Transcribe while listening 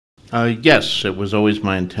Yes, it was always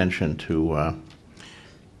my intention to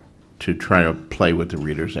try to play with the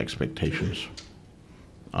reader's expectations.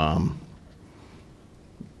 Um,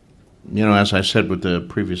 as I said with the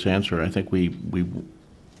previous answer, I think we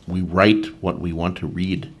write what we want to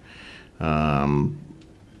read. Um,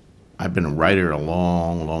 I've been a writer a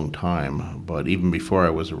long, long time, but even before I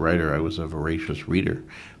was a writer, I was a voracious reader.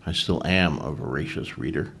 I still am a voracious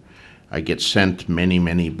reader. I get sent many,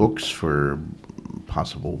 many books for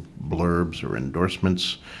possible blurbs or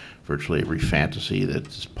endorsements. Virtually every fantasy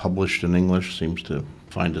that's published in English seems to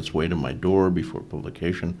find its way to my door before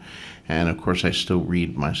publication. And of course, I still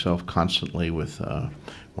read myself constantly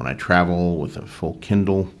when I travel with a full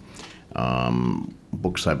Kindle.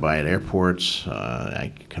 Books I buy at airports.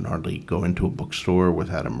 I can hardly go into a bookstore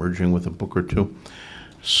without emerging with a book or two.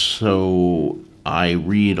 So I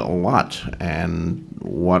read a lot, and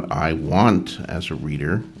what I want as a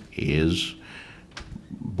reader is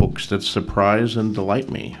books that surprise and delight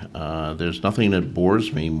me. There's nothing that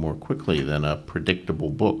bores me more quickly than a predictable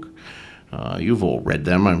book. You've all read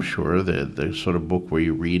them, I'm sure. The sort of book where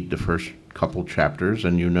you read the first couple chapters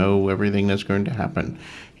and you know everything that's going to happen.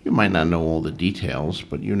 You might not know all the details,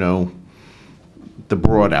 but you know the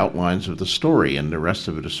broad outlines of the story, and the rest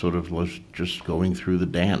of it is sort of just going through the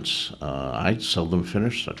dance. I seldom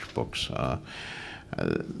finish such books.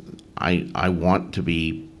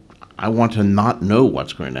 I want to not know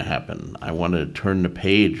what's going to happen. I want to turn the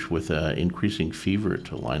page with increasing fever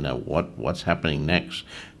to line out what's happening next.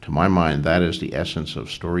 To my mind, that is the essence of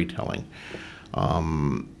storytelling.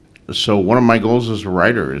 So one of my goals as a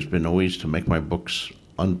writer has been always to make my books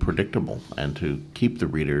unpredictable and to keep the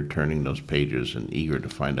reader turning those pages and eager to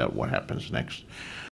find out what happens next.